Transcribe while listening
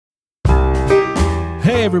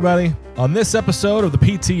Hey everybody! On this episode of the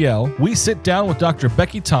PTL, we sit down with Dr.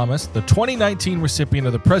 Becky Thomas, the 2019 recipient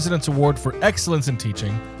of the President's Award for Excellence in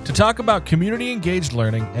Teaching, to talk about community-engaged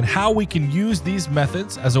learning and how we can use these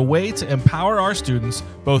methods as a way to empower our students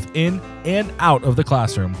both in and out of the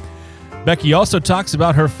classroom. Becky also talks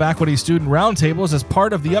about her Faculty-Student Roundtables as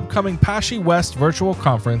part of the upcoming PASSHE West Virtual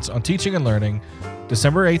Conference on Teaching and Learning,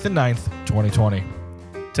 December 8th and 9th, 2020.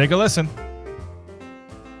 Take a listen.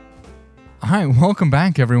 Hi, welcome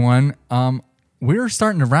back, everyone. We're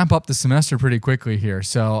starting to wrap up the semester pretty quickly here,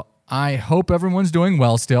 so I hope everyone's doing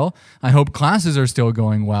well still. I hope classes are still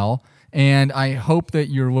going well, and I hope that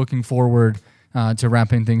you're looking forward to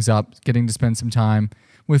wrapping things up, getting to spend some time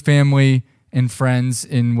with family and friends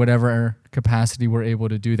in whatever capacity we're able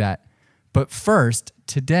to do that. But first,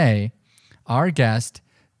 today, our guest,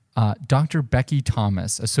 Dr. Becky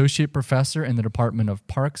Thomas, Associate Professor in the Department of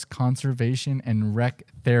Parks, Conservation, and Rec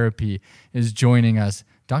Therapy, is joining us.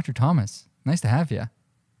 Dr. Thomas, nice to have you.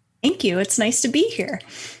 Thank you. It's nice to be here.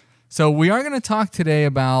 So we are going to talk today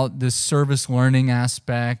about the service learning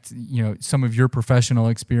aspect, some of your professional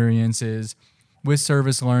experiences with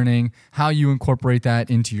service learning, how you incorporate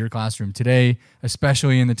that into your classroom today,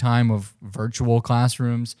 especially in the time of virtual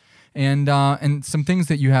classrooms. And some things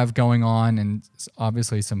that you have going on, and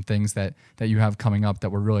obviously some things that you have coming up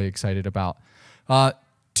that we're really excited about.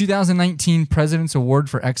 2019 President's Award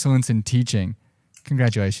for Excellence in Teaching.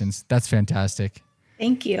 Congratulations. That's fantastic.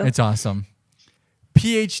 Thank you. It's awesome.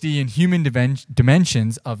 PhD in Human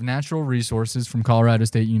Dimensions of Natural Resources from Colorado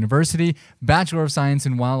State University, Bachelor of Science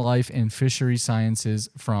in Wildlife and Fishery Sciences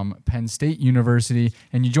from Penn State University,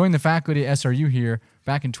 and you joined the faculty at SRU here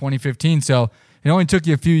back in 2015, so it only took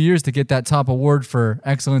you a few years to get that top award for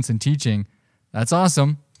excellence in teaching. That's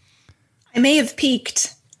awesome. I may have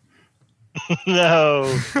peaked.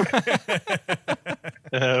 No.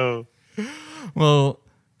 No. Well,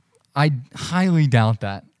 I highly doubt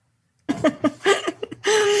that.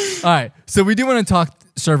 All right, so we do want to talk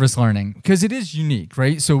service learning because it is unique,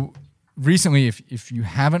 right? So recently, if you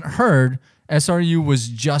haven't heard, SRU was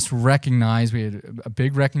just recognized. We had a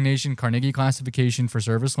big recognition, Carnegie classification for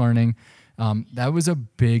service learning. That was a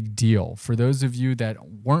big deal. For those of you that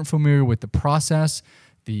weren't familiar with the process,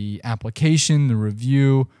 the application, the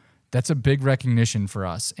review, that's a big recognition for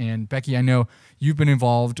us. And Becky, I know you've been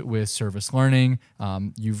involved with service learning.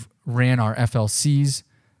 You've ran our FLCs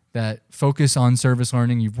that focus on service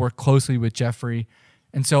learning. You've worked closely with Jeffrey.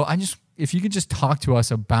 And so if you could just talk to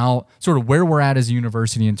us about sort of where we're at as a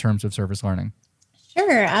university in terms of service learning.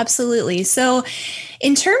 Sure, absolutely. So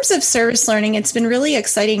in terms of service learning, it's been really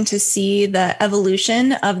exciting to see the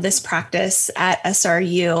evolution of this practice at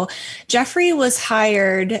SRU. Jeffrey was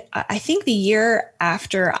hired, I think, the year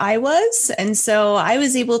after I was. And so I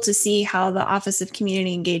was able to see how the Office of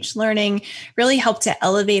Community Engaged Learning really helped to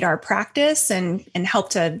elevate our practice and help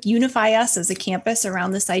to unify us as a campus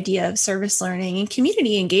around this idea of service learning and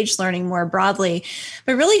community engaged learning more broadly,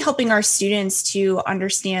 but really helping our students to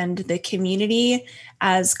understand the community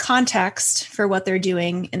as context for what they're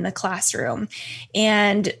doing in the classroom.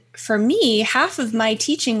 And for me, half of my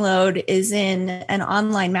teaching load is in an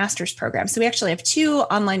online master's program. So we actually have 2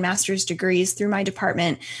 online master's degrees through my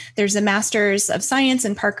department. There's a Master's of Science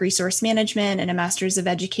in Park Resource Management and a Master's of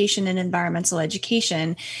Education in Environmental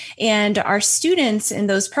Education. And our students in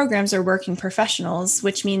those programs are working professionals,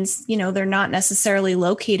 which means, they're not necessarily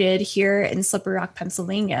located here in Slippery Rock,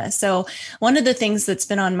 Pennsylvania. So one of the things that's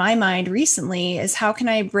been on my mind recently is how can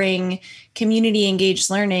I bring community engaged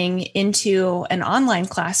learning into an online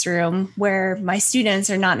classroom where my students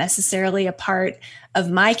are not necessarily a part of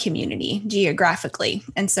my community geographically.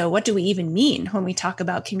 And so what do we even mean when we talk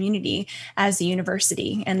about community as a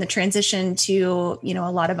university? And the transition to,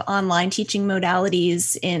 a lot of online teaching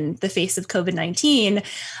modalities in the face of COVID-19,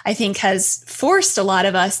 I think has forced a lot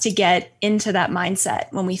of us to get into that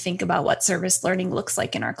mindset when we think about what service learning looks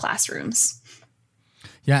like in our classrooms.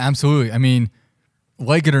 Yeah, absolutely. I mean,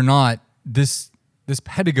 like it or not, this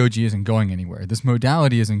pedagogy isn't going anywhere. This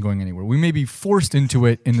modality isn't going anywhere. We may be forced into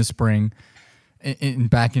it in the spring and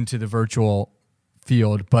back into the virtual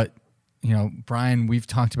field, but Brian, we've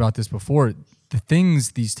talked about this before. The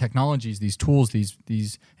things, these technologies, these tools,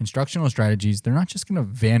 these instructional strategies, they're not just going to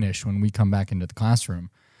vanish when we come back into the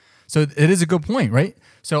classroom. So it is a good point, right?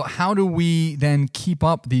 So how do we then keep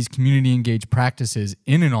up these community engaged practices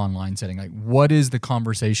in an online setting? Like, what is the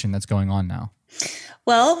conversation that's going on now?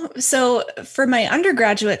 Well, so for my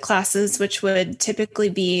undergraduate classes, which would typically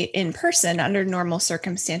be in person under normal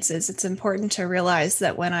circumstances, it's important to realize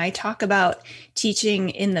that when I talk about teaching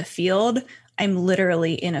in the field, I'm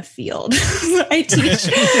literally in a field. I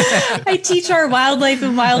teach our wildlife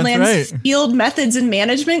and wildlands field methods and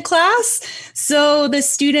management class. So the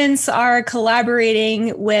students are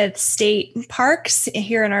collaborating with state parks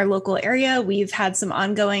here in our local area. We've had some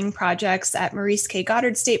ongoing projects at Maurice K.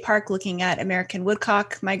 Goddard State Park looking at American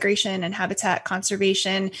woodcock migration and habitat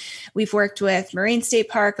conservation. We've worked with Moraine State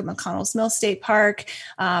Park and McConnell's Mill State Park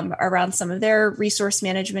around some of their resource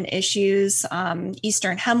management issues,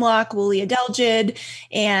 Eastern Hemlock, woolly adelgid,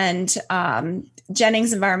 and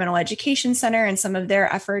Jennings Environmental Education Center and some of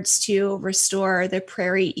their efforts to restore the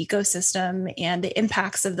prairie ecosystem and the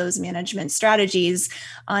impacts of those management strategies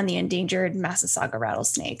on the endangered Massasauga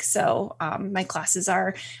rattlesnake. So my classes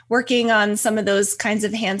are working on some of those kinds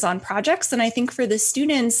of hands-on projects. And I think for the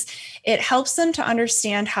students, it helps them to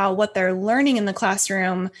understand how what they're learning in the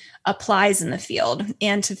classroom applies in the field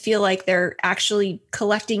and to feel like they're actually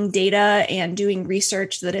collecting data and doing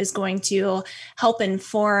research that is going to help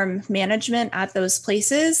inform management at those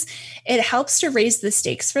places. It helps to raise the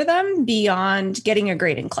stakes for them beyond getting a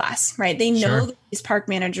grade in class, right? They know that these park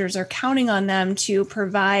managers are counting on them to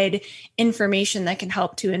provide information that can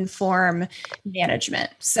help to inform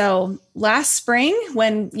management. So last spring,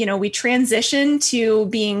 when we transitioned to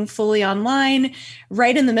being fully online,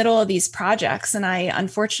 right in the middle of these projects, and I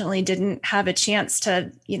unfortunately didn't have a chance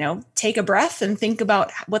to take a breath and think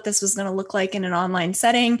about what this was going to look like in an online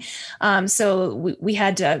setting. So we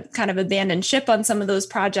had to kind of abandon ship on some of those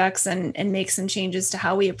projects and make some changes to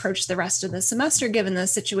how we approach the rest of the semester, given the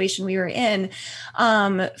situation we were in.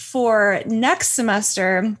 For next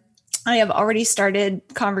semester, I have already started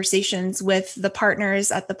conversations with the partners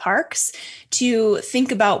at the parks to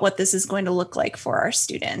think about what this is going to look like for our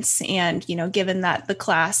students. And, given that the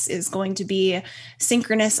class is going to be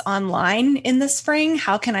synchronous online in the spring,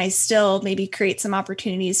 how can I still maybe create some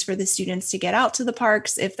opportunities for the students to get out to the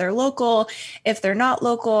parks if they're local? If they're not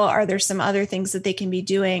local, are there some other things that they can be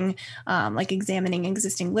doing, like examining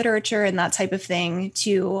existing literature and that type of thing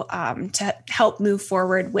to help move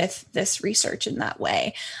forward with this research in that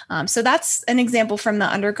way? So that's an example from the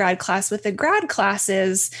undergrad class. With the grad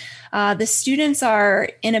classes, the students are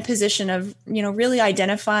in a position of, really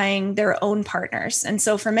identifying their own partners. And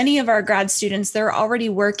so for many of our grad students, they're already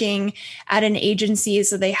working at an agency,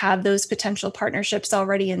 so they have those potential partnerships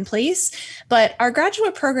already in place. But our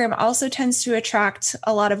graduate program also tends to attract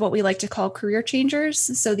a lot of what we like to call career changers.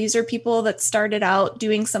 So these are people that started out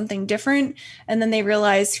doing something different, and then they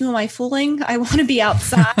realize, who am I fooling? I want to be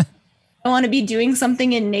outside. I want to be doing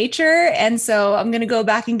something in nature. And so I'm going to go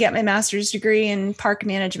back and get my master's degree in park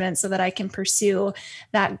management so that I can pursue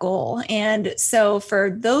that goal. And so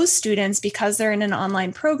for those students, because they're in an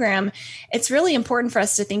online program, it's really important for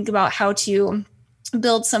us to think about how to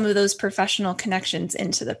build some of those professional connections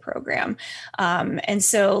into the program. And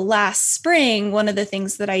so last spring, one of the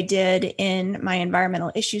things that I did in my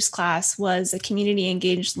environmental issues class was a community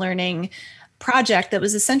engaged learning project that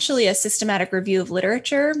was essentially a systematic review of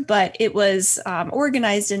literature, but it was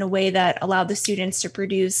organized in a way that allowed the students to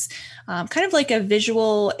produce kind of like a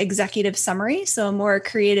visual executive summary, so a more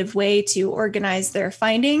creative way to organize their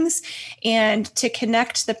findings and to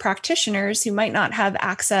connect the practitioners who might not have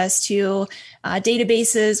access to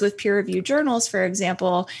databases with peer-reviewed journals, for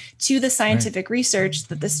example, to the scientific research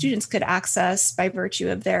that the students could access by virtue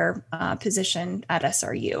of their position at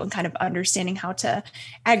SRU, and kind of understanding how to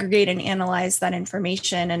aggregate and analyze that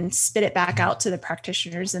information and spit it back out to the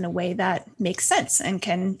practitioners in a way that makes sense and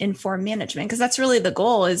can inform management. Because that's really the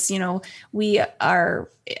goal is, we are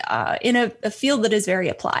in a field that is very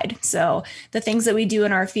applied. So the things that we do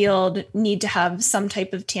in our field need to have some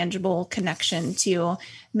type of tangible connection to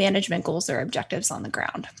management goals or objectives on the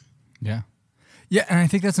ground. Yeah. Yeah. And I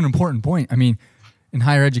think that's an important point. I mean, in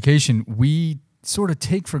higher education, we sort of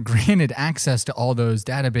take for granted access to all those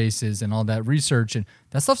databases and all that research, and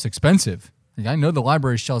that stuff's expensive. I know the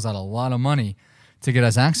library shells out a lot of money to get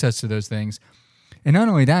us access to those things. And not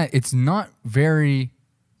only that, it's not very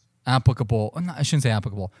accessible,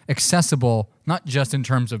 not just in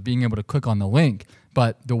terms of being able to click on the link,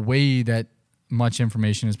 but the way that much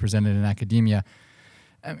information is presented in academia.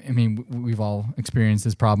 I mean, we've all experienced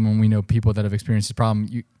this problem, and we know people that have experienced this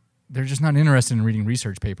problem. They're just not interested in reading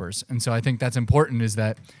research papers. And so I think that's important, is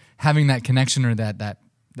that having that connection or that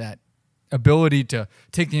ability to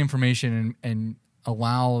take the information and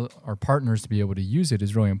allow our partners to be able to use it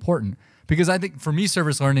is really important. Because I think for me,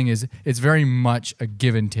 service learning it's very much a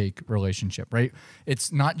give and take relationship, right?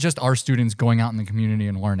 It's not just our students going out in the community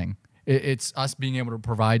and learning. It's us being able to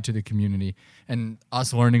provide to the community and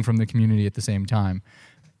us learning from the community at the same time.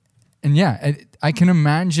 And yeah, I can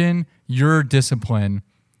imagine your discipline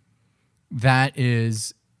that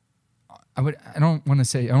is, I don't want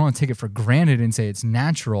to take it for granted and say it's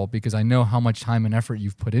natural, because I know how much time and effort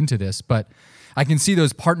you've put into this, but I can see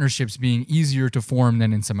those partnerships being easier to form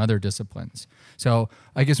than in some other disciplines. So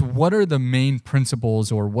I guess, what are the main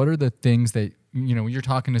principles, or what are the things that, when you're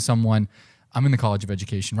talking to someone? I'm in the College of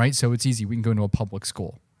Education, right? So it's easy. We can go into a public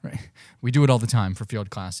school, right? We do it all the time for field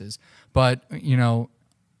classes. But,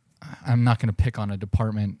 I'm not going to pick on a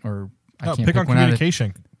department, or I can't pick on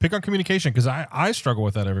communication. Pick on communication, because I struggle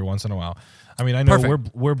with that every once in a while. I mean, I know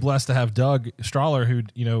we're blessed to have Doug Strahler,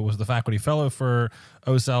 who was the faculty fellow for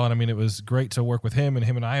OSEL, and I mean, it was great to work with him, and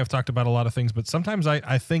him and I have talked about a lot of things. But sometimes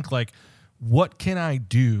I think, like, what can I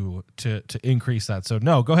do to increase that? So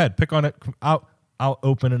no, go ahead, pick on it. I'll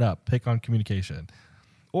open it up. Pick on communication,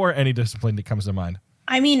 or any discipline that comes to mind.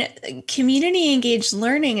 I mean, community engaged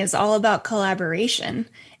learning is all about collaboration.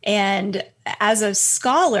 And as a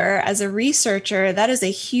scholar, as a researcher, that is a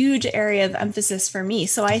huge area of emphasis for me.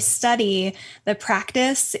 So I study the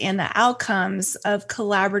practice and the outcomes of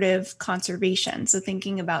collaborative conservation. So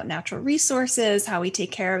thinking about natural resources, how we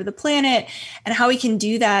take care of the planet, and how we can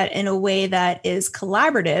do that in a way that is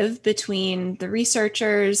collaborative between the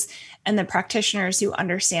researchers and the practitioners who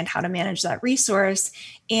understand how to manage that resource,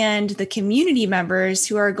 and the community members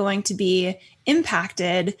who are going to be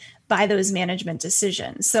impacted by those management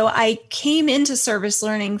decisions. So I came into service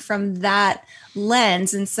learning from that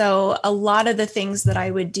lens. And so a lot of the things that I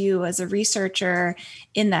would do as a researcher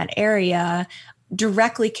in that area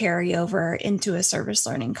directly carry over into a service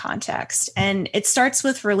learning context. And it starts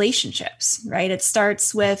with relationships, right? It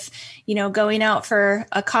starts with, going out for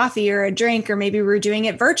a coffee or a drink, or maybe we're doing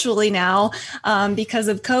it virtually now because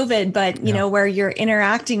of COVID, but, where you're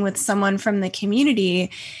interacting with someone from the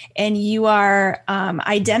community and you are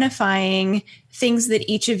identifying things that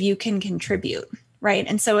each of you can contribute. Right.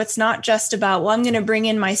 And so it's not just about, well, I'm going to bring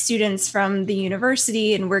in my students from the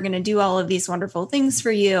university and we're going to do all of these wonderful things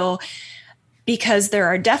for you, because there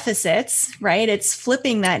are deficits, right? It's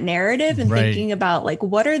flipping that narrative and thinking about, like,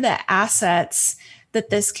 what are the assets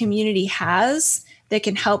that this community has that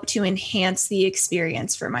can help to enhance the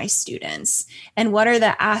experience for my students? And what are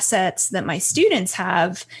the assets that my students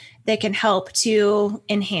have that can help to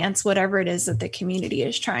enhance whatever it is that the community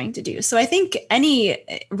is trying to do? So I think any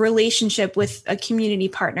relationship with a community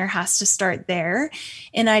partner has to start there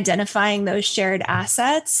in identifying those shared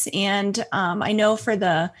assets. And I know for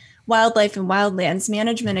the wildlife and wildlands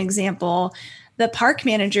management example, the park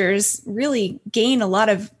managers really gain a lot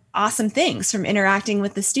of awesome things from interacting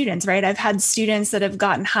with the students, right? I've had students that have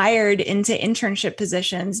gotten hired into internship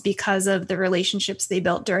positions because of the relationships they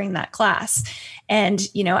built during that class. And,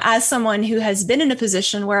 as someone who has been in a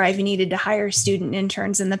position where I've needed to hire student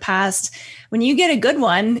interns in the past, when you get a good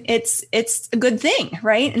one, it's a good thing,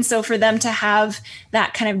 right? And so for them to have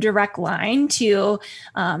that kind of direct line to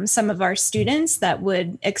some of our students that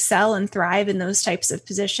would excel and thrive in those types of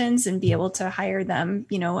positions and be able to hire them,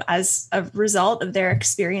 as a result of their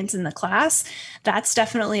experience in the class, that's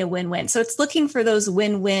definitely a win-win. So it's looking for those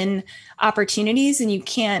win-win opportunities, and you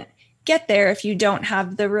can't get there if you don't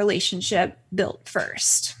have the relationship built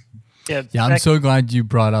first. Yeah, I'm so glad you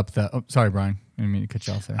brought up that. Oh, sorry, Brian. I didn't mean to cut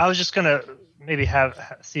you off there. I was just going to maybe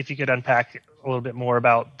see if you could unpack a little bit more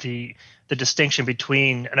about the distinction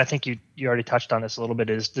between, and I think you already touched on this a little bit,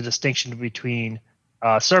 is the distinction between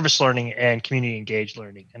service learning and community engaged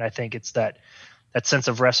learning. And I think it's that sense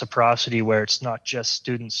of reciprocity where it's not just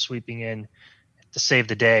students sweeping in to save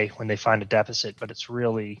the day when they find a deficit, but it's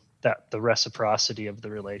really the reciprocity of the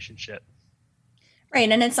relationship.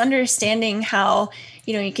 Right. And it's understanding how,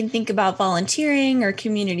 you can think about volunteering or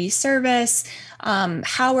community service.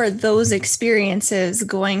 How are those experiences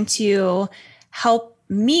going to help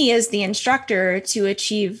me as the instructor to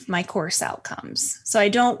achieve my course outcomes? So I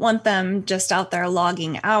don't want them just out there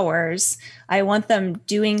logging hours. I want them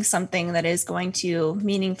doing something that is going to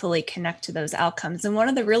meaningfully connect to those outcomes. And one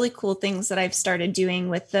of the really cool things that I've started doing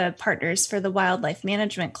with the partners for the wildlife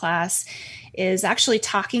management class is actually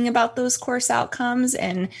talking about those course outcomes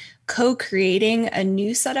and co-creating a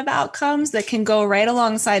new set of outcomes that can go right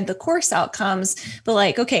alongside the course outcomes. But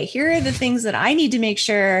like, okay, here are the things that I need to make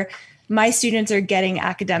sure my students are getting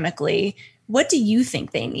academically. What do you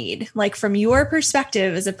think they need? Like, from your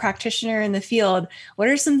perspective as a practitioner in the field, what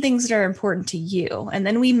are some things that are important to you? And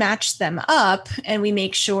then we match them up and we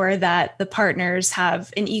make sure that the partners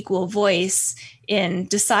have an equal voice in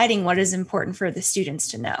deciding what is important for the students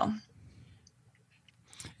to know.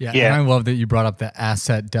 Yeah. And I love that you brought up the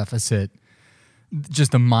asset deficit,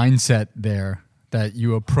 just the mindset there, that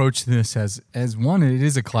you approach this as one, it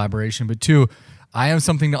is a collaboration, but two, I have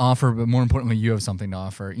something to offer, but more importantly, you have something to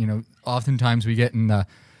offer. Oftentimes we get in the,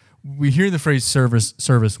 we hear the phrase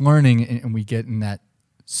service learning, and we get in that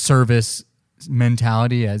service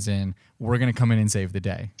mentality, as in we're going to come in and save the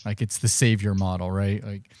day. Like it's the savior model, right?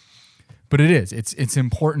 Like, but it's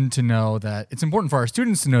important to know that it's important for our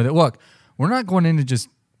students to know that, look, we're not going in to just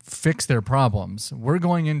fix their problems. We're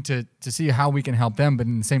going in to see how we can help them, but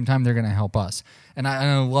at the same time, they're going to help us. And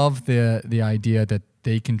I love the idea that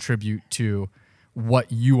they contribute to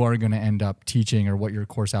what you are going to end up teaching or what your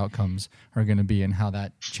course outcomes are going to be and how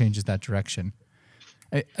that changes that direction.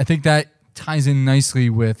 I think that ties in nicely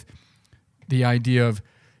with the idea of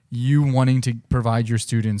you wanting to provide your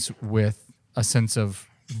students with a sense of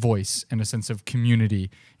voice and a sense of community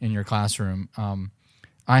in your classroom.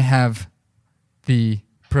 I have the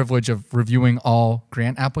privilege of reviewing all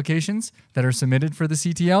grant applications that are submitted for the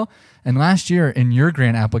CTL. And last year in your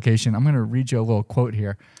grant application, I'm going to read you a little quote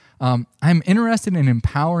here. I'm interested in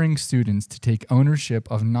empowering students to take ownership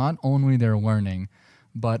of not only their learning,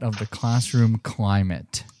 but of the classroom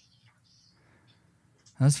climate.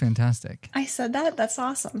 That's fantastic. I said that? That's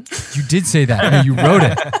awesome. You did say that. I mean, you wrote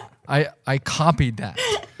it. I copied that.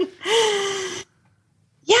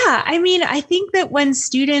 Yeah, I mean, I think that when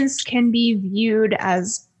students can be viewed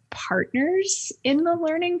as partners in the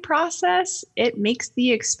learning process, it makes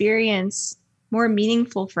the experience more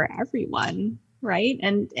meaningful for everyone, right?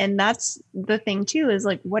 And that's the thing too, is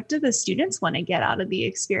like, what do the students want to get out of the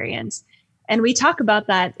experience? And we talk about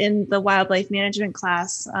that in the wildlife management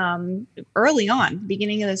class early on,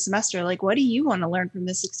 beginning of the semester. Like, what do you want to learn from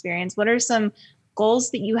this experience? What are some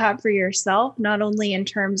goals that you have for yourself, not only in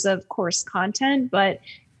terms of course content, but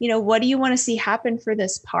what do you want to see happen for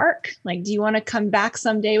this park? Like, do you want to come back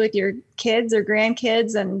someday with your kids or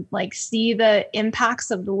grandkids and like see the impacts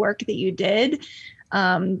of the work that you did?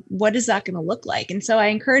 What is that going to look like? And so I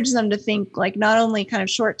encourage them to think like not only kind of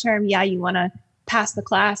short term, you want to pass the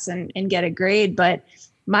class and get a grade, but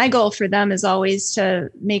my goal for them is always to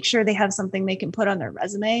make sure they have something they can put on their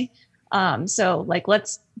resume. So like,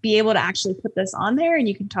 let's be able to actually put this on there and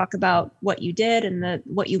you can talk about what you did and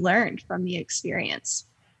what you learned from the experience.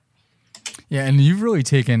 Yeah, and you've really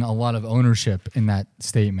taken a lot of ownership in that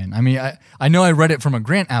statement. I mean, I know I read it from a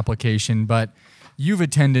grant application, but you've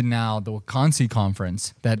attended now the PASSHE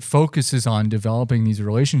conference that focuses on developing these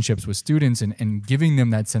relationships with students and giving them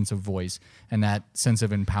that sense of voice and that sense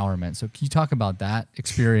of empowerment. So can you talk about that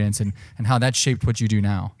experience and how that shaped what you do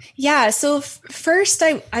now? Yeah, so first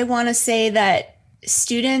I want to say that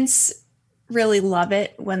students really love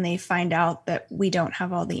it when they find out that we don't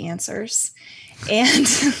have all the answers. And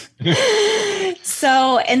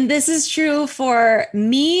and this is true for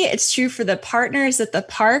me. It's true for the partners at the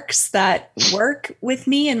parks that work with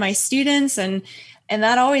me and my students. And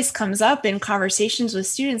that always comes up in conversations with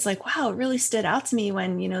students like, wow, it really stood out to me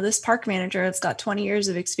when, this park manager that's got 20 years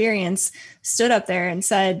of experience stood up there and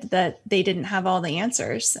said that they didn't have all the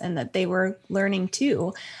answers and that they were learning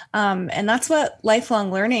too. And that's what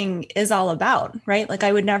lifelong learning is all about, right? Like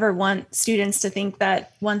I would never want students to think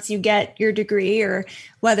that once you get your degree or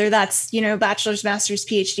whether that's, bachelor's, master's,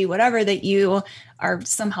 PhD, whatever, that you are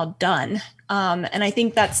somehow done. And I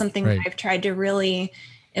think that's something that I've tried to really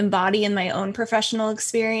embody in my own professional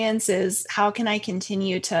experience is how can I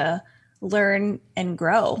continue to learn and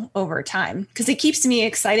grow over time? Because it keeps me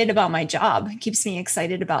excited about my job. It keeps me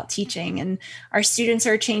excited about teaching, and our students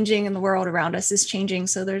are changing and the world around us is changing.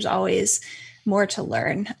 So there's always more to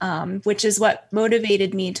learn, which is what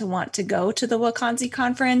motivated me to want to go to the PASSHE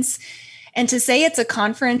conference. And to say it's a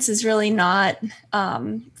conference is really not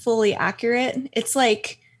fully accurate. It's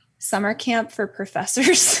like summer camp for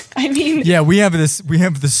professors. I mean, yeah, we have this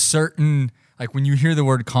certain, like when you hear the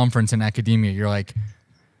word conference in academia, you're like,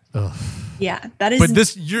 ugh. Yeah, that is. But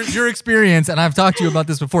this, your experience, and I've talked to you about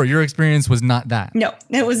this before, your experience was not that. No,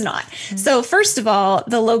 it was not. So first of all,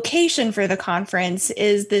 the location for the conference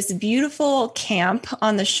is this beautiful camp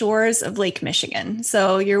on the shores of Lake Michigan.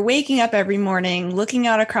 So you're waking up every morning, looking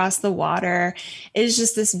out across the water. It is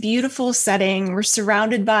just this beautiful setting. We're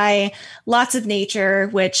surrounded by lots of nature,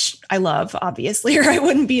 which I love, obviously, or I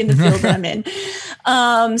wouldn't be in the field I'm in.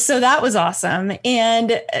 So that was awesome. And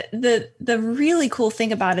the really cool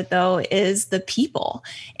thing about it, though, is the people.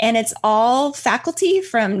 And it's all faculty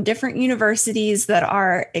from different universities that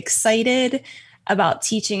are excited about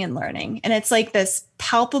teaching and learning. And it's like this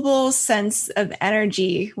palpable sense of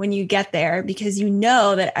energy when you get there because you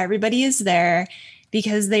know that everybody is there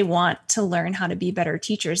because they want to learn how to be better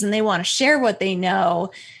teachers and they want to share what they know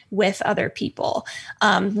with other people.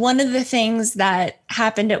 One of the things that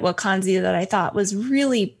happened at Wakanzi that I thought was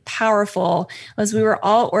really powerful was we were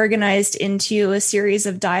all organized into a series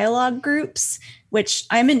of dialogue groups, which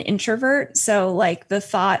I'm an introvert. So like the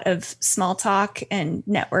thought of small talk and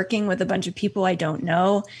networking with a bunch of people I don't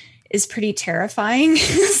know is pretty terrifying.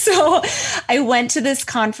 So I went to this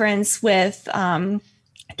conference with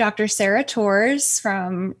Dr. Sarah Torres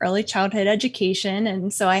from Early Childhood Education.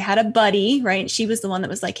 And so I had a buddy, right? She was the one that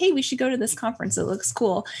was like, hey, we should go to this conference. It looks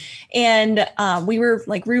cool. And we were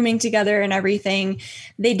like rooming together and everything.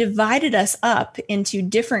 They divided us up into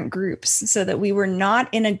different groups so that we were not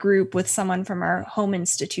in a group with someone from our home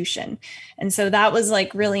institution. And so that was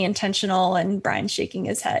like really intentional. And Brian's shaking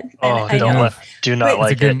his head. Oh, do not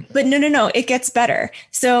like it. But no, it gets better.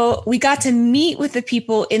 So we got to meet with the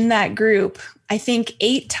people in that group, I think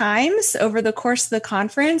 8 times over the course of the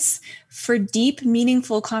conference for deep,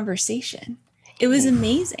 meaningful conversation. It was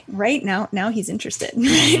amazing. Right now he's interested.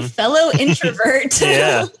 Mm-hmm. Fellow introvert.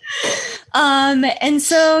 Yeah. And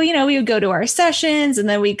so, we would go to our sessions and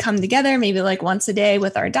then we'd come together maybe like once a day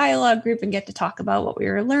with our dialogue group and get to talk about what we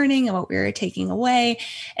were learning and what we were taking away.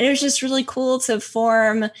 And it was just really cool to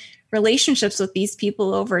form relationships with these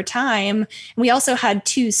people over time. We also had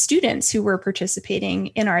 2 students who were participating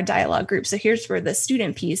in our dialogue group. So here's where the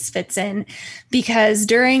student piece fits in, because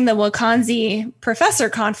during the Wakanzi Professor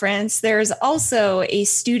Conference, there's also a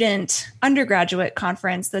student undergraduate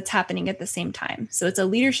conference that's happening at the same time. So it's a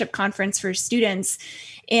leadership conference for students.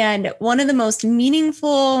 And one of the most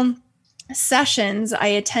meaningful sessions I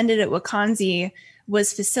attended at Wakanzi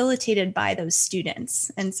was facilitated by those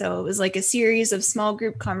students. And so it was like a series of small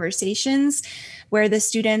group conversations where the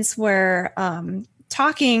students were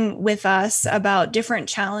talking with us about different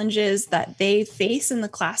challenges that they face in the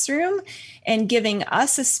classroom and giving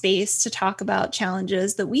us a space to talk about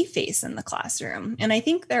challenges that we face in the classroom. And I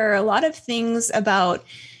think there are a lot of things about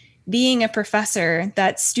being a professor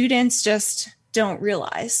that students just don't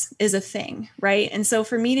realize is a thing, right? And so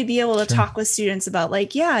for me to be able to talk with students about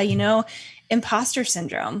like, imposter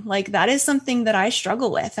syndrome, like that is something that I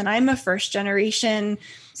struggle with. And I'm a first generation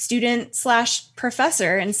student /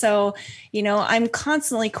 professor. And so, I'm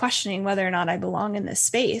constantly questioning whether or not I belong in this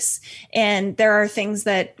space. And there are things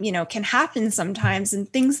that, can happen sometimes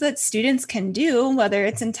and things that students can do, whether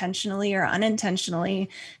it's intentionally or unintentionally,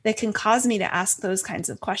 that can cause me to ask those kinds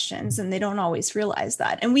of questions. And they don't always realize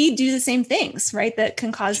that. And we do the same things, right? That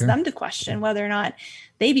can cause them to question whether or not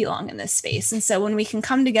they belong in this space. And so when we can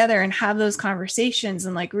come together and have those conversations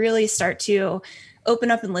and like really start to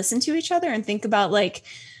open up and listen to each other and think about like,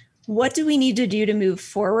 what do we need to do to move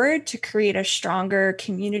forward to create a stronger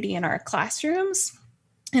community in our classrooms?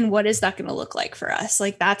 And what is that going to look like for us?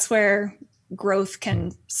 Like that's where growth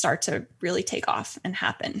can start to really take off and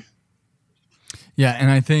happen. Yeah.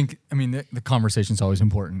 And I think, the conversation is always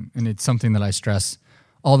important. And it's something that I stress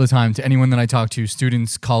all the time to anyone that I talk to,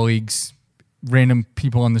 students, colleagues, random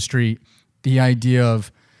people on the street, the idea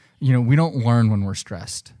of, we don't learn when we're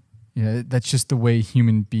stressed. That's just the way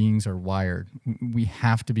human beings are wired. We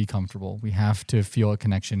have to be comfortable. We have to feel a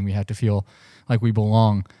connection. We have to feel like we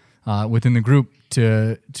belong within the group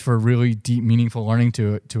for really deep, meaningful learning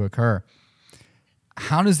to occur.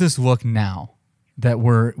 How does this look now that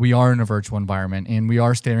we are in a virtual environment and we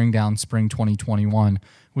are staring down spring 2021,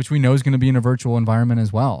 which we know is going to be in a virtual environment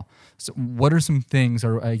as well? So what are some things,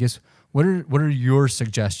 or I guess, what are your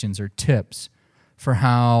suggestions or tips for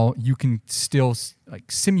how you can still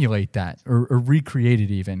like simulate that or recreate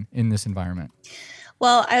it even in this environment?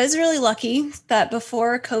 Well, I was really lucky that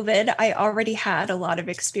before COVID, I already had a lot of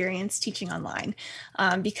experience teaching online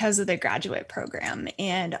because of the graduate program.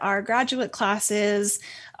 And our graduate classes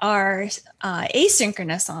are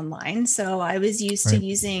asynchronous online. So I was used to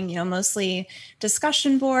using, mostly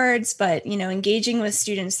discussion boards, but, engaging with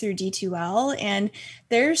students through D2L. And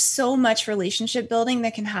there's so much relationship building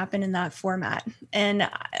that can happen in that format. And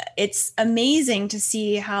it's amazing to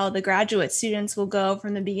see how the graduate students will go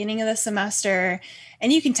from the beginning of the semester.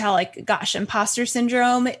 And you can tell, like, gosh, imposter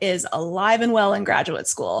syndrome is alive and well in graduate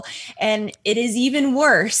school. And it is even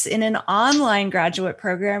worse in an online graduate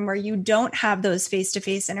program where you don't have those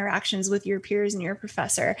face-to-face interactions with your peers and your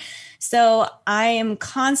professor. So I am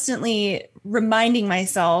constantly reminding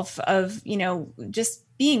myself of, just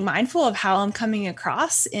being mindful of how I'm coming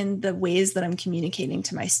across in the ways that I'm communicating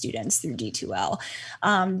to my students through D2L.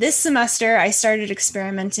 This semester, I started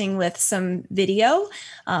experimenting with some video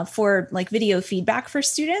for like video feedback for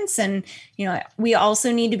students. And, we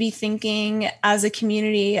also need to be thinking as a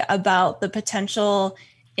community about the potential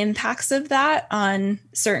impacts of that on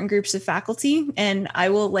certain groups of faculty. And I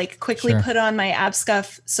will like quickly put on my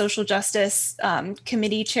ABSCUF social justice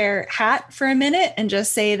committee chair hat for a minute and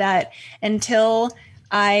just say that until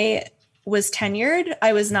I was tenured,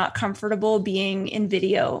 I was not comfortable being in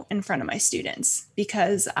video in front of my students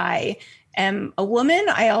because I am a woman.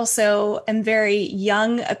 I also am very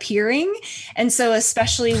young appearing. And so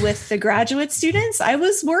especially with the graduate students, I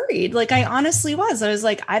was worried. Like I honestly was. I was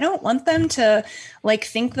like, I don't want them to like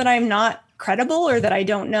think that I'm not credible or that I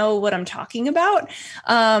don't know what I'm talking about.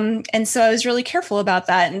 And so I was really careful about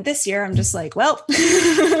that. And this year I'm just like, well,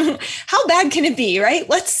 how bad can it be? Right?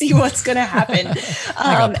 Let's see what's going to happen.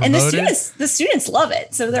 And the students love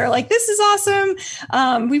it. So they're like, this is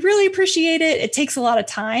awesome. We really appreciate it. It takes a lot of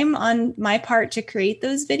time on my part to create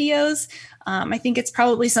those videos. I think it's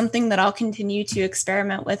probably something that I'll continue to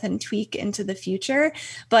experiment with and tweak into the future.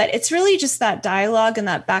 But it's really just that dialogue and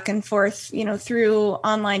that back and forth, through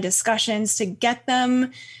online discussions to get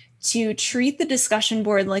them to treat the discussion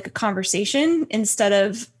board like a conversation instead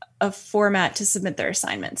of a format to submit their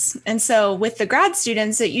assignments. And so with the grad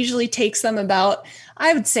students, it usually takes them about,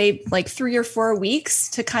 I would say like 3 or 4 weeks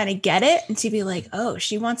to kind of get it and to be like, oh,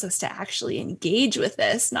 she wants us to actually engage with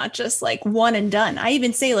this, not just like one and done. I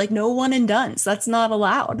even say like no one and done. So that's not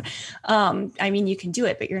allowed. I mean, you can do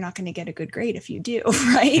it, but you're not going to get a good grade if you do,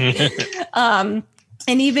 right?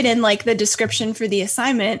 And even in like the description for the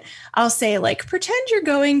assignment, I'll say like, pretend you're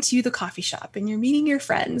going to the coffee shop and you're meeting your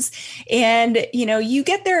friends and, you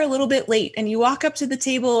get there a little bit late and you walk up to the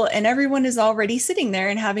table and everyone is already sitting there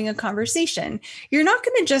and having a conversation. You're not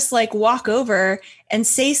going to just like walk over and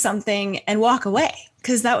say something and walk away,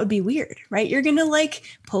 because that would be weird, right? You're going to like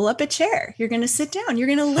pull up a chair. You're going to sit down. You're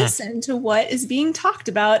going to listen to what is being talked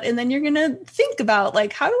about. And then you're going to think about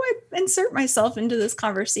like, how do I insert myself into this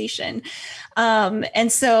conversation?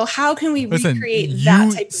 And so how can we recreate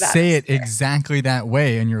that type of atmosphere? Say it exactly that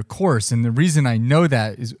way in your course. And the reason I know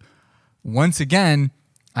that is, once again,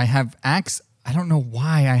 I have access. I don't know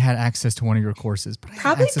why I had access to one of your courses, but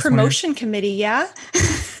probably promotion committee. Yeah.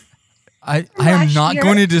 I am not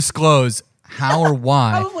going to disclose how or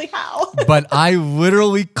why. Probably how. But I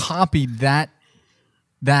literally copied that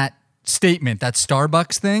statement, that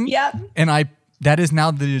Starbucks thing. Yep. And that is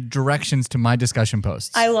now the directions to my discussion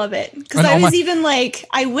posts. I love it. Because I was even like,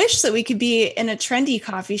 I wish that we could be in a trendy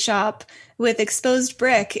coffee shop with exposed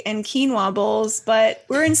brick and quinoa bowls, but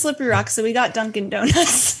we're in Slippery Rock, so we got Dunkin'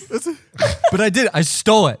 Donuts. But I did. I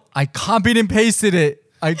stole it. I copied and pasted it.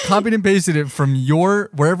 From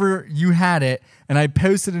wherever you had it, and I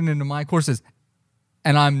posted it into my courses.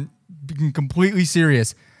 And I'm being completely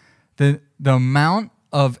serious. The amount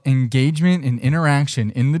of engagement and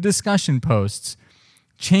interaction in the discussion posts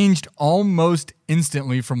changed almost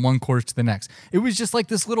instantly from one course to the next. It was just like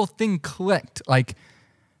this little thing clicked. Like,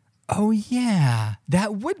 oh yeah,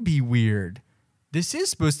 that would be weird. This is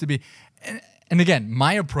supposed to be. And again,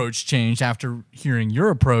 my approach changed after hearing your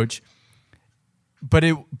approach. But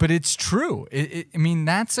it's true. I mean,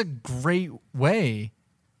 that's a great way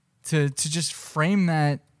to just frame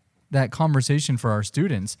that conversation for our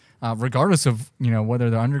students, regardless of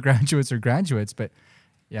whether they're undergraduates or graduates. But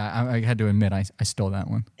yeah, I had to admit I stole that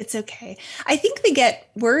one. It's okay. I think they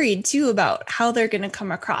get worried too about how they're going to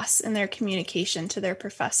come across in their communication to their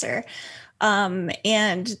professor.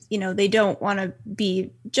 And, they don't want to be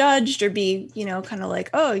judged or be, kind of like,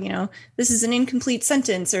 oh, this is an incomplete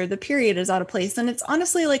sentence or the period is out of place. And it's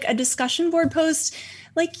honestly like a discussion board post.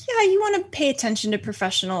 Like, yeah, you want to pay attention to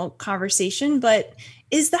professional conversation, but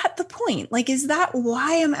is that the point? Like, is that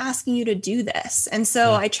why I'm asking you to do this? And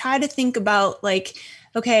so I try to think about like,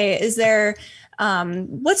 okay, is there,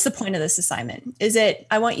 what's the point of this assignment? Is it,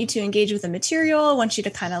 I want you to engage with the material. I want you to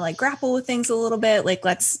kind of like grapple with things a little bit. Like,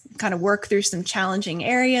 let's kind of work through some challenging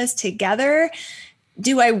areas together.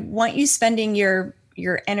 Do I want you spending your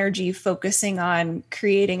energy focusing on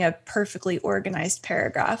creating a perfectly organized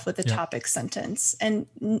paragraph with a topic sentence? And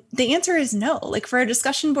the answer is no. Like for a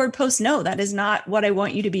discussion board post, no, that is not what I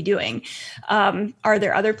want you to be doing. Are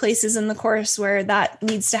there other places in the course where that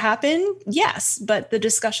needs to happen? Yes, but the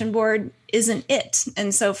discussion board isn't it.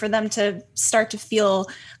 And so for them to start to feel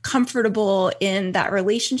comfortable in that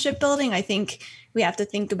relationship building, I think we have to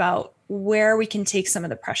think about where we can take some of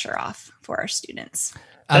the pressure off for our students.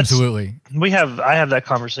 Absolutely. I have that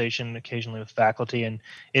conversation occasionally with faculty, and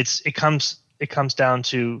it comes down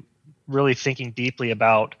to really thinking deeply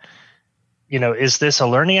about, is this a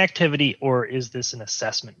learning activity or is this an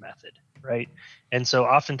assessment method, right? And so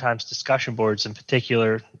oftentimes discussion boards in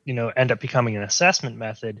particular, end up becoming an assessment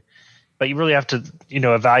method, but you really have to,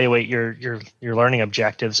 evaluate your learning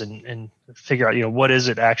objectives and figure out, what is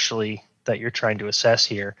it actually that you're trying to assess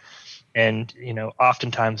here. And,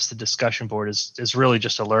 oftentimes the discussion board is really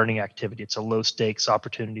just a learning activity. It's a low stakes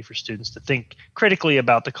opportunity for students to think critically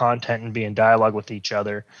about the content and be in dialogue with each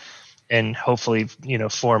other, and hopefully,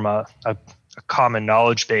 form a common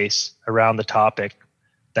knowledge base around the topic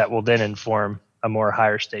that will then inform a more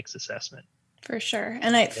higher stakes assessment. For sure.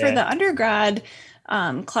 And for the undergrad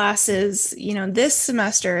classes, this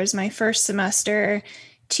semester is my first semester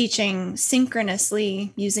teaching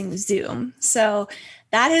synchronously using Zoom. So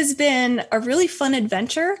that has been a really fun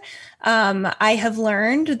adventure. I have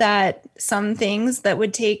learned that some things that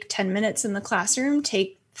would take 10 minutes in the classroom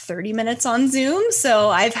take 30 minutes on Zoom. So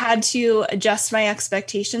I've had to adjust my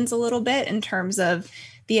expectations a little bit in terms of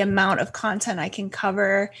the amount of content I can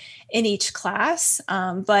cover in each class.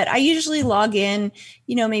 But I usually log in,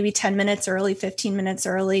 maybe 10 minutes early, 15 minutes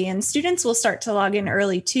early, and students will start to log in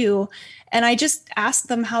early too. And I just ask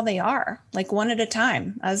them how they are, like one at a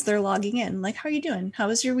time as they're logging in, like, how are you doing? How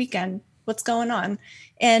was your weekend? What's going on?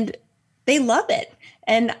 And they love it.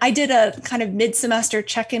 And I did a kind of mid-semester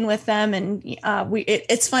check-in with them. And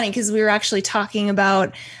it's funny because we were actually talking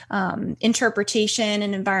about interpretation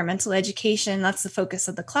and environmental education. That's the focus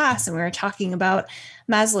of the class. And we were talking about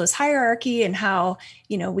Maslow's hierarchy and how,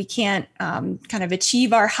 we can't kind of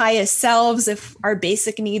achieve our highest selves if our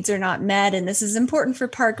basic needs are not met. And this is important for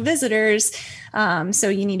park visitors. So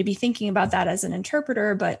you need to be thinking about that as an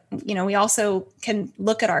interpreter. But, we also can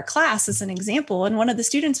look at our class as an example. And one of the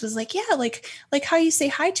students was like, yeah, like how you say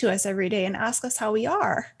hi to us every day and ask us how we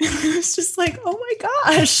are. It's just like, oh my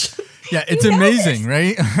gosh. Yeah, it's amazing,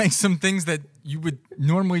 right? Like some things that you would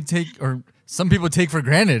normally take, or some people take for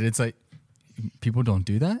granted. It's like, people don't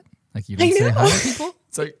do that? Like you don't say hi to people?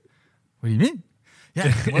 It's like, what do you mean?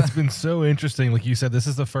 Yeah. It's been so interesting. Like you said, this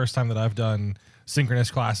is the first time that I've done synchronous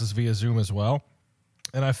classes via Zoom as well.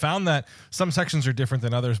 And I found that some sections are different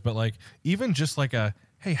than others, but like even just like a,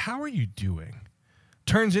 hey, how are you doing?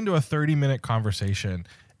 Turns into a 30-minute conversation.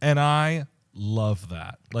 And I love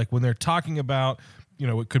that. Like when they're talking about,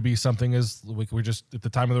 it could be something as like we're just at the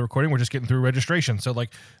time of the recording, we're just getting through registration. So like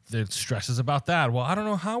the stresses about that. Well, I don't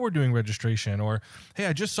know how we're doing registration, or, hey,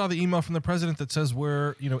 I just saw the email from the president that says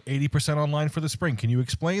we're, 80% online for the spring. Can you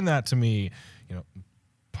explain that to me?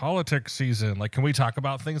 Politics season. Like, can we talk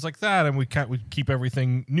about things like that? And we keep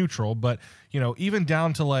everything neutral, but even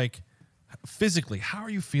down to like physically, how are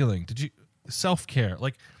you feeling? Did you self-care?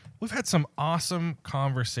 Like we've had some awesome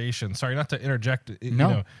conversations. Sorry, not to interject,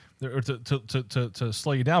 or to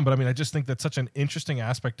slow you down. But I mean, I just think that's such an interesting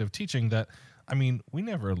aspect of teaching that, I mean, we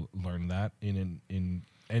never learned that in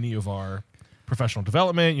any of our professional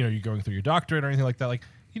development. You're going through your doctorate or anything like that. Like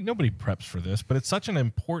nobody preps for this, but it's such an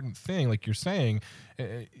important thing. Like you're saying,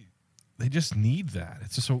 they just need that.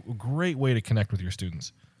 It's just a great way to connect with your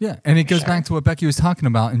students. Yeah, and it goes back to what Becky was talking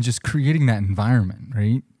about and just creating that environment,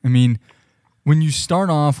 right? I mean, when you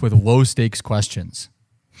start off with low stakes questions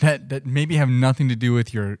that maybe have nothing to do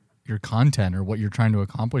with your content or what you're trying to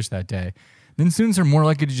accomplish that day, then students are more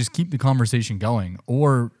likely to just keep the conversation going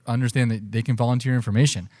or understand that they can volunteer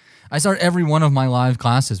information. I start every one of my live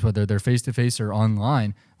classes, whether they're face-to-face or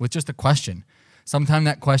online, with just a question. Sometimes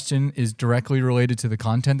that question is directly related to the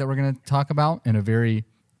content that we're going to talk about in a very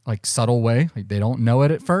like subtle way. Like they don't know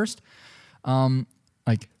it at first.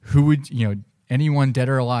 Like who would, anyone dead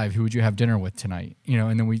or alive, who would you have dinner with tonight?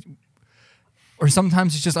 And then or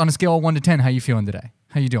sometimes it's just on a scale of 1 to 10, how you feeling today?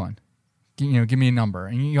 How you doing? Give me a number.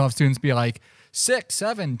 And you'll have students be like 6,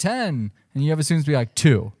 7, 10. And you have students be like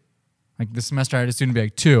 2. Like this semester I had a student be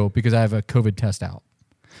like 2 because I have a COVID test out.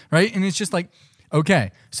 Right? And it's just like,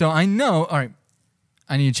 okay, so I know, all right,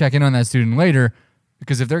 I need to check in on that student later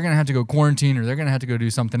because if they're going to have to go quarantine or they're going to have to go do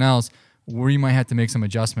something else, we might have to make some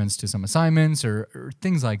adjustments to some assignments or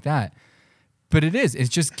things like that. But it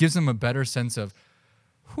just gives them a better sense of,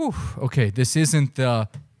 okay, this isn't the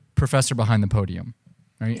professor behind the podium,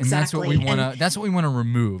 right? Exactly. And that's what we want to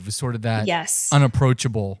remove, is sort of that yes.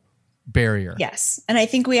 unapproachable barrier. Yes. And I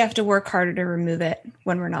think we have to work harder to remove it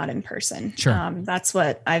when we're not in person. Sure. That's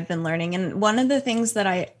what I've been learning. And one of the things that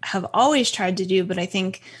I have always tried to do, but I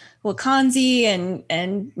think Wakanzi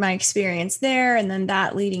and my experience there, and then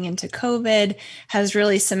that leading into COVID has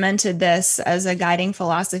really cemented this as a guiding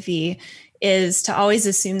philosophy, is to always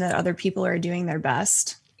assume that other people are doing their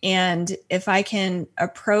best. And if I can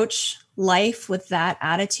approach life with that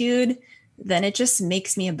attitude, then it just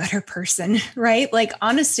makes me a better person, right? Like,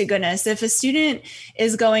 honest to goodness, if a student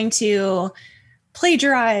is going to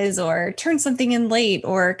plagiarize or turn something in late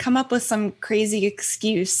or come up with some crazy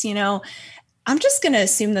excuse, I'm just going to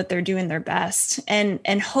assume that they're doing their best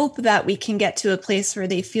and hope that we can get to a place where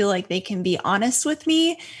they feel like they can be honest with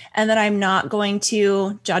me and that I'm not going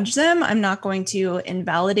to judge them. I'm not going to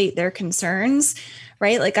invalidate their concerns,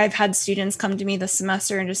 right? Like I've had students come to me this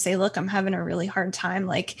semester and just say, look, I'm having a really hard time,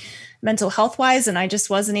 like mental health wise, and I just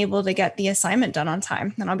wasn't able to get the assignment done on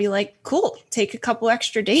time. And I'll be like, cool, take a couple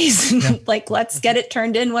extra days and like, let's get it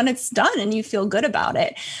turned in when it's done and you feel good about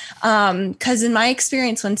it. Because in my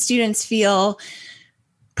experience, when students feel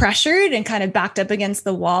pressured and kind of backed up against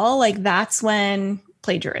the wall, like that's when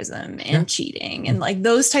plagiarism and cheating and like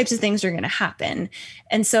those types of things are going to happen.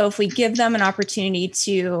 And so if we give them an opportunity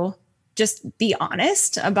to just be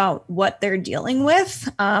honest about what they're dealing with,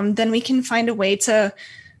 then we can find a way to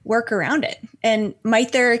work around it. And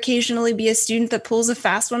might there occasionally be a student that pulls a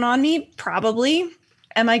fast one on me? Probably.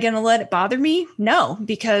 Am I going to let it bother me? No,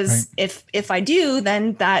 because if I do,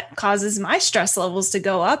 then that causes my stress levels to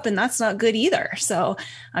go up and that's not good either. So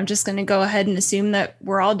I'm just going to go ahead and assume that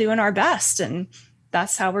we're all doing our best and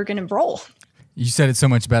that's how we're going to roll. You said it so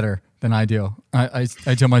much better than I do. I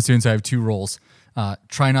tell my students I have two roles.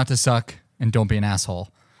 Try not to suck and don't be an asshole.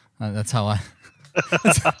 That's how I...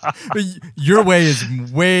 But your way is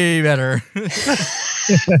way better.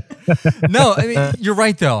 No, I mean you're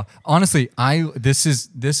right though. Honestly, this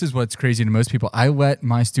is what's crazy to most people. I let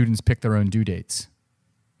my students pick their own due dates.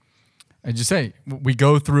 I just say we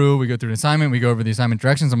go through an assignment, we go over the assignment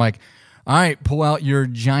directions. I'm like, all right, pull out your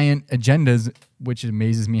giant agendas, which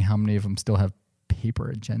amazes me how many of them still have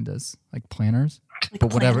paper agendas, like planners.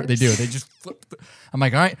 But whatever they do, they just flip. I'm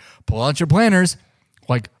like, all right, pull out your planners.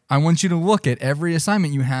 Like, I want you to look at every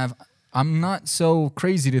assignment you have. I'm not so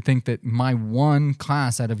crazy to think that my one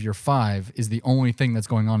class out of your 5 is the only thing that's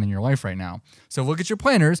going on in your life right now. So look at your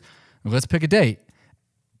planners. Let's pick a date.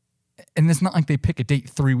 And it's not like they pick a date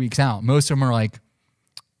 3 weeks out. Most of them are like,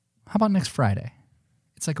 how about next Friday?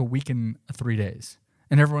 It's like a week and 3 days.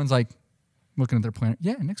 And everyone's like looking at their planner.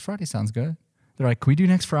 Yeah, next Friday sounds good. They're like, can we do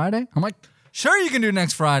next Friday? I'm like, sure you can do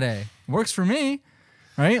next Friday. Works for me.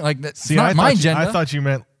 Right? Like that's not my agenda. I thought you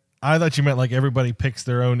meant like everybody picks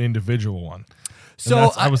their own individual one.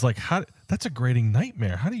 So I was like, that's a grading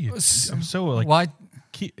nightmare. How do you? I'm so like. Well,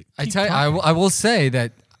 I tell you, I will say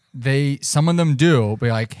that some of them do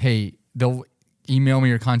be like, hey, they'll email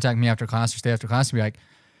me or contact me after class or stay after class and be like,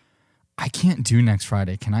 I can't do next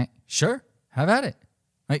Friday. Can I? Sure, have at it.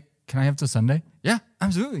 Like, can I have till Sunday? Yeah,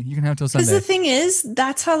 absolutely. You can have till Sunday. Because the thing is,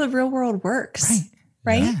 that's how the real world works.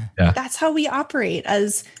 Right? Yeah. That's how we operate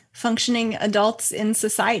as functioning adults in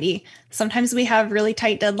society. Sometimes we have really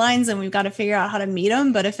tight deadlines and we've got to figure out how to meet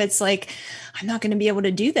them. But if it's like, I'm not going to be able to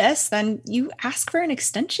do this, then you ask for an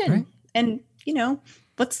extension. Right. And,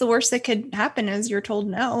 what's the worst that could happen is you're told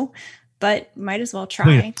no, but might as well try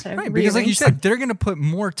to Right, because like you said, they're going to put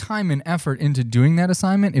more time and effort into doing that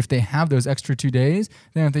assignment if they have those extra 2 days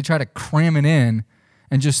than if they try to cram it in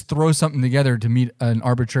and just throw something together to meet an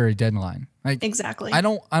arbitrary deadline. Like, exactly.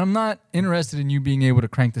 I'm not interested in you being able to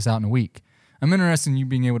crank this out in a week. I'm interested in you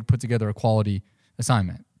being able to put together a quality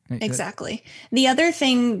assignment. Exactly. The other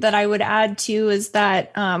thing that I would add too is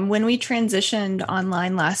that when we transitioned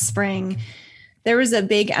online last spring, there was a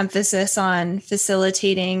big emphasis on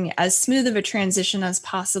facilitating as smooth of a transition as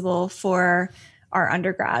possible for our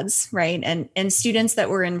undergrads, right? And students that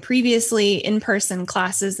were in previously in-person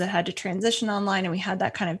classes that had to transition online, and we had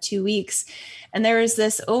that kind of 2 weeks. And there was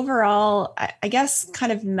this overall, I guess,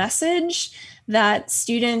 kind of message that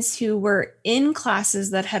students who were in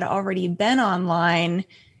classes that had already been online,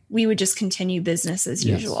 we would just continue business as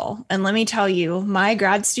usual. And let me tell you, my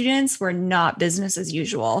grad students were not business as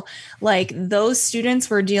usual. Like those students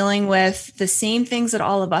were dealing with the same things that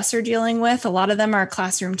all of us are dealing with. A lot of them are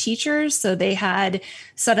classroom teachers. So they had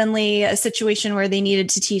suddenly a situation where they needed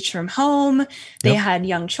to teach from home. They had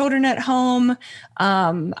young children at home.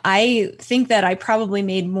 I think that I probably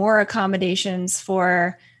made more accommodations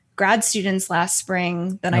for grad students last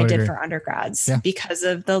spring than I did for undergrads because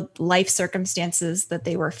of the life circumstances that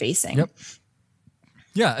they were facing. Yep.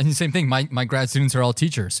 Yeah. And the same thing. My grad students are all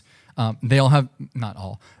teachers. They all have, not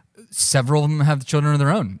all, several of them have children of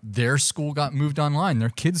their own. Their school got moved online. Their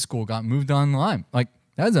kids' school got moved online. Like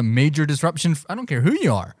that is a major disruption. I don't care who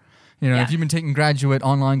you are. If you've been taking graduate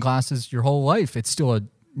online classes your whole life, it's still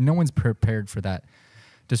no one's prepared for that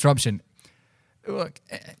disruption. Look,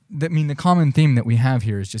 the common theme that we have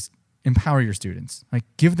here is just empower your students. Like,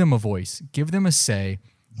 give them a voice, give them a say,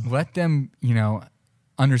 let them,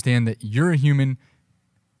 understand that you're a human,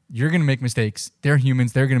 you're going to make mistakes. They're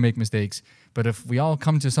humans, they're going to make mistakes. But if we all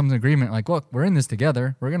come to some agreement, like, look, we're in this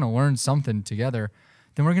together, we're going to learn something together,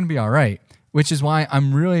 then we're going to be all right. Which is why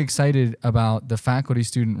I'm really excited about the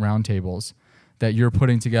Faculty-Student Roundtables. that you're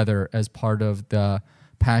putting together as part of the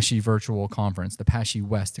PASSHE Virtual Conference, the PASSHE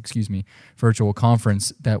West, Virtual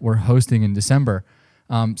Conference that we're hosting in December.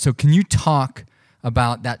 So can you talk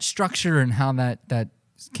about that structure and how that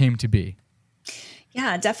came to be?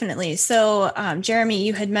 Yeah, definitely. So, Jeremy,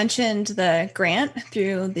 you had mentioned the grant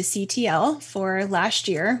through the CTL for last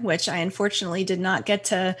year, which I unfortunately did not get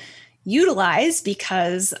to utilize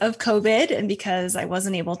because of COVID and because I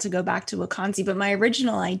wasn't able to go back to Wakansi. But my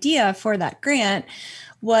original idea for that grant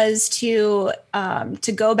was to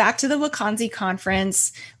go back to the Wakansi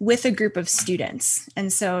conference with a group of students.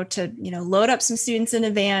 And so to, load up some students in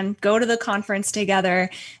a van, go to the conference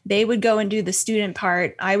together. They would go and do the student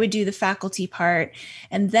part. I would do the faculty part.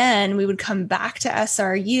 And then we would come back to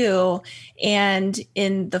SRU. And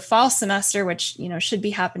in the fall semester, which, should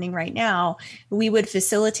be happening right now, we would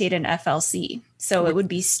facilitate an FLC. So it would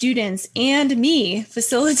be students and me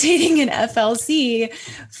facilitating an FLC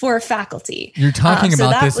for faculty. You're talking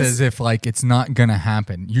about this as if like it's not gonna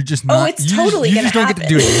happen. You're just not. Oh, it's totally gonna happen. You just don't get to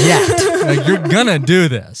do it yet. Like, you're gonna do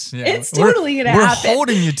this. Yeah. It's totally gonna happen. We're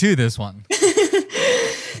holding you to this one.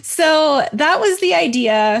 So that was the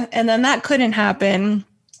idea, and then that couldn't happen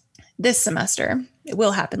this semester. It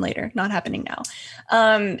will happen later, not happening now.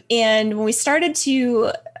 And when we started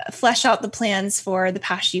to flesh out the plans for the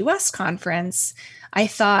PASSHE West conference, I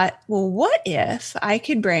thought, well, what if I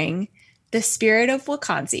could bring the spirit of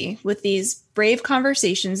Wakansi with these brave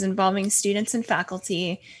conversations involving students and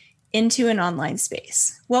faculty into an online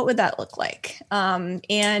space? What would that look like?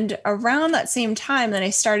 And around that same time that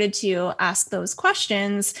I started to ask those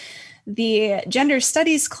questions, the Gender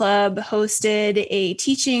Studies Club hosted a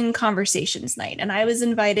teaching conversations night, and I was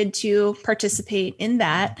invited to participate in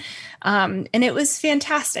that. And it was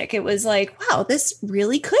fantastic. It was like, wow, this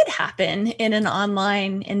really could happen in an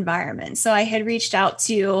online environment. So I had reached out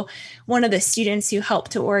to one of the students who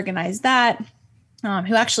helped to organize that,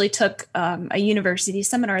 who actually took a university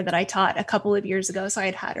seminar that I taught a couple of years ago. So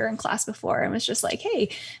I had her in class before and was just like, hey,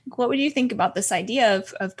 what would you think about this idea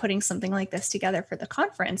of putting something like this together for the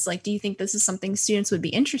conference? Like, do you think this is something students would be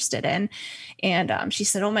interested in? And she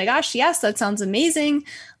said, oh my gosh, yes, that sounds amazing.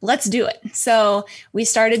 Let's do it. So we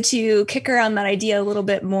started to kick around that idea a little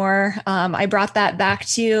bit more. I brought that back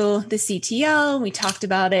to the CTL. We talked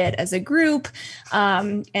about it as a group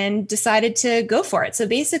and decided to go for it. So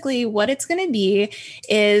basically what it's going to be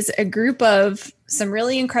is a group of some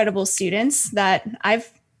really incredible students that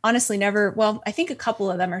I've honestly never, well, I think a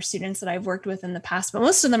couple of them are students that I've worked with in the past, but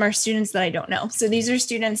most of them are students that I don't know. So these are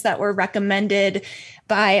students that were recommended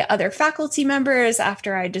by other faculty members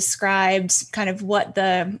after I described kind of what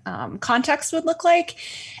the context would look like.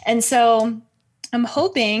 And so I'm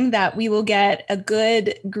hoping that we will get a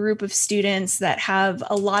good group of students that have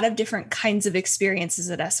a lot of different kinds of experiences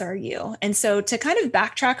at SRU. And so to kind of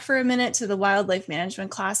backtrack for a minute to the wildlife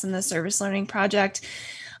management class and the service learning project,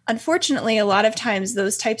 unfortunately, a lot of times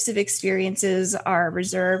those types of experiences are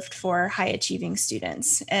reserved for high achieving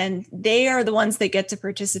students, and they are the ones that get to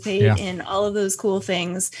participate in all of those cool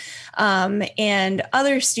things. And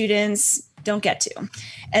other students don't get to.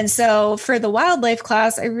 And so for the wildlife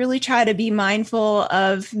class, I really try to be mindful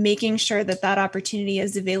of making sure that that opportunity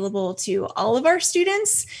is available to all of our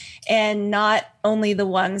students and not only the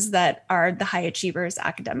ones that are the high achievers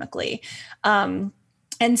academically.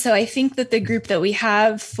 And so I think that the group that we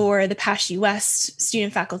have for the PASSHE West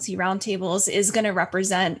Student Faculty Roundtables is going to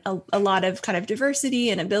represent a lot of kind of diversity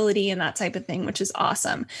and ability and that type of thing, which is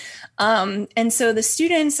awesome. And so the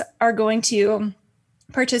students are going to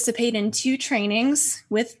participate in 2 trainings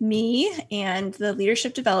with me and the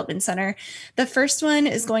Leadership Development Center. The first one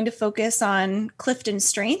is going to focus on Clifton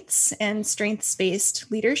strengths and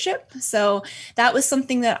strengths-based leadership. So that was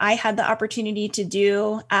something that I had the opportunity to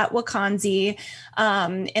do at Wakansi.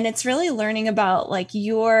 And it's really learning about like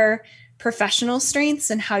your professional strengths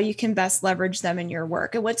and how you can best leverage them in your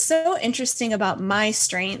work. And what's so interesting about my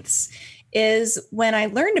strengths is when I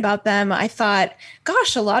learned about them, I thought,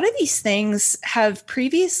 gosh, a lot of these things have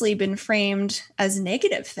previously been framed as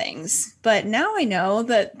negative things, but now I know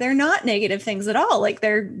that they're not negative things at all. Like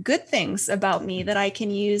they're good things about me that I can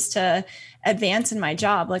use to advance in my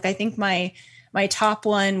job. Like I think my top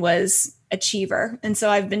one was achiever. And so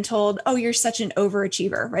I've been told, oh, you're such an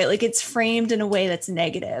overachiever, right? Like it's framed in a way that's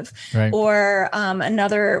negative. Right. Or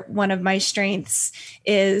another one of my strengths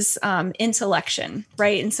is intellection,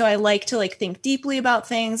 right? And so I like to think deeply about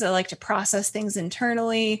things. I like to process things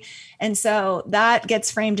internally. And so that gets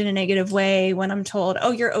framed in a negative way when I'm told,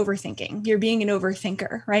 oh, you're overthinking, you're being an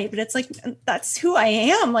overthinker, right? But it's like, that's who I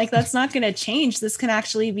am. Like, that's not going to change. This can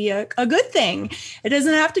actually be a good thing. It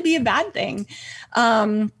doesn't have to be a bad thing.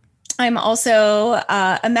 I'm also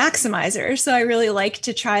a maximizer. So I really like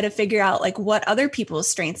to try to figure out like what other people's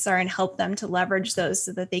strengths are and help them to leverage those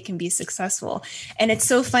so that they can be successful. And it's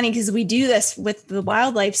so funny because we do this with the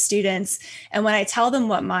wildlife students. And when I tell them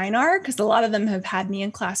what mine are, because a lot of them have had me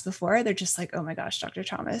in class before, they're just like, oh my gosh, Dr.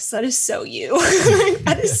 Thomas, that is so you.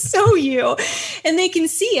 That is so you. And they can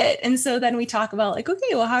see it. And so then we talk about like,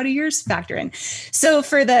 okay, well, how do yours factor in? So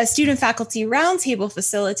for the student faculty roundtable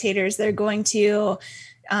facilitators, they're going to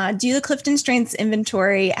do the Clifton Strengths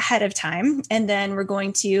Inventory ahead of time. And then we're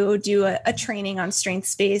going to do a training on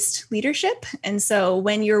strengths-based leadership. And so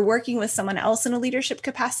when you're working with someone else in a leadership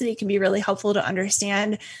capacity, it can be really helpful to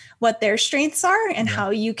understand what their strengths are and how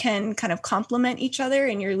you can kind of complement each other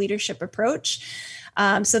in your leadership approach.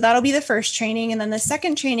 So that'll be the first training. And then the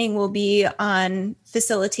second training will be on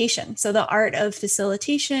facilitation. So the art of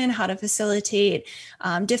facilitation, how to facilitate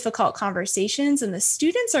difficult conversations. And the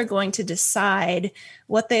students are going to decide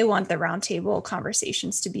what they want the roundtable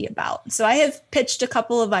conversations to be about. So I have pitched a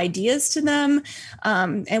couple of ideas to them,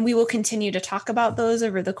 and we will continue to talk about those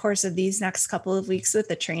over the course of these next couple of weeks with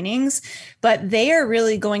the trainings. But they are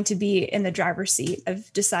really going to be in the driver's seat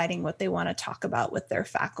of deciding what they want to talk about with their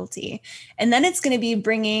faculty. And then it's going to be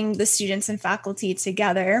bringing the students and faculty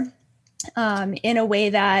together in a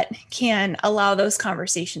way that can allow those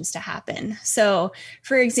conversations to happen. So,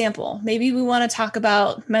 for example, maybe we want to talk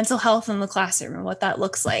about mental health in the classroom and what that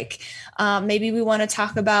looks like. Maybe we want to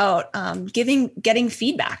talk about getting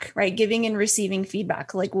feedback, right? Giving and receiving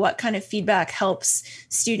feedback, like what kind of feedback helps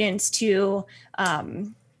students to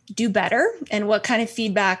do better and what kind of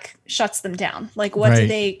feedback shuts them down? Like what do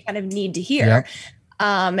they kind of need to hear? Yep.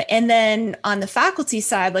 And then on the faculty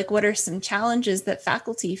side, like what are some challenges that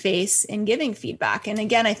faculty face in giving feedback? And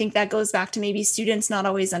again, I think that goes back to maybe students not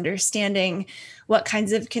always understanding what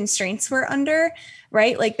kinds of constraints we're under,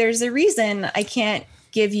 right? Like there's a reason I can't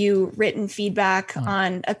give you written feedback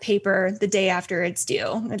on a paper the day after it's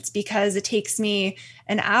due. It's because it takes me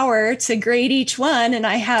an hour to grade each one and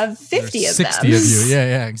I have 50 of them. 60 of you.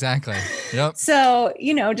 Yeah, exactly. Yep. So,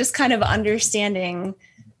 just kind of understanding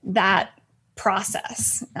that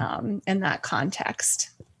process and that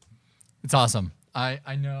context. It's awesome.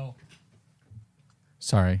 I know.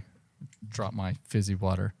 Sorry, dropped my fizzy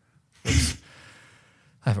water. Oops.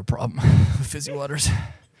 I have a problem with fizzy waters.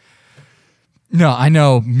 No, I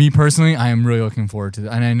know me personally, I am really looking forward to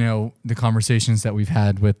that. And I know the conversations that we've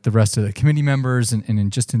had with the rest of the committee members and in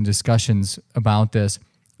discussions about this,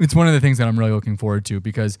 it's one of the things that I'm really looking forward to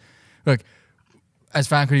because, look, as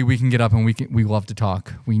faculty, we can get up and we love to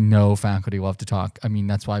talk. We know faculty love to talk. I mean,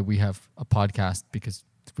 that's why we have a podcast, because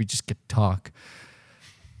we just get to talk.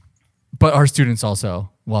 But our students also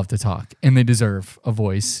love to talk, and they deserve a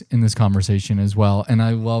voice in this conversation as well. And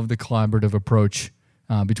I love the collaborative approach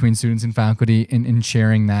between students and faculty in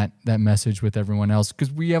sharing that message with everyone else, because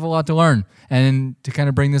we have a lot to learn. And to kind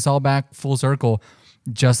of bring this all back full circle,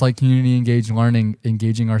 just like community engaged learning,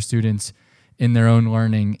 engaging our students in their own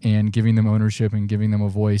learning and giving them ownership and giving them a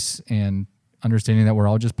voice and understanding that we're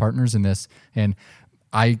all just partners in this. And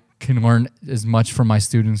I can learn as much from my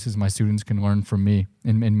students as my students can learn from me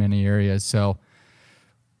in many areas. So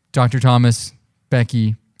Dr. Thomas,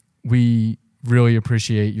 Becky, we really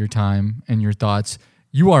appreciate your time and your thoughts.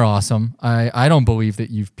 You are awesome. I don't believe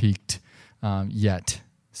that you've peaked yet.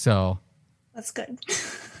 So that's good.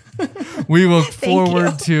 We look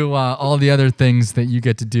forward to all the other things that you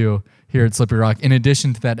get to do here at Slippery Rock, in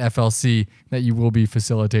addition to that FLC that you will be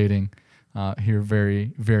facilitating here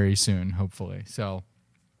very, very soon, hopefully. So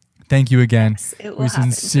thank you again. Yes, it will we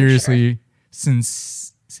happen,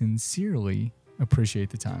 sincerely appreciate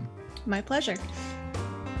the time. My pleasure.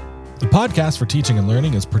 The podcast for teaching and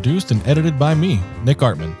learning is produced and edited by me, Nick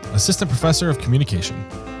Artman, Assistant Professor of Communication.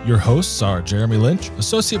 Your hosts are Jeremy Lynch,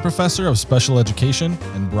 Associate Professor of Special Education,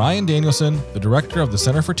 and Brian Danielson, the Director of the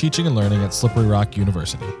Center for Teaching and Learning at Slippery Rock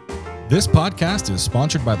University. This podcast is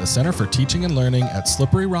sponsored by the Center for Teaching and Learning at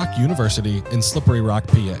Slippery Rock University in Slippery Rock,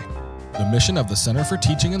 PA. The mission of the Center for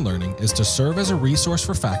Teaching and Learning is to serve as a resource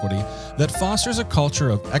for faculty that fosters a culture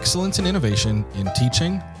of excellence and innovation in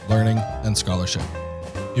teaching, learning, and scholarship.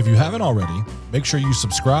 If you haven't already, make sure you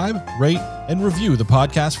subscribe, rate, and review the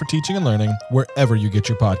podcast for teaching and learning wherever you get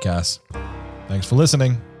your podcasts. Thanks for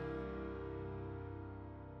listening.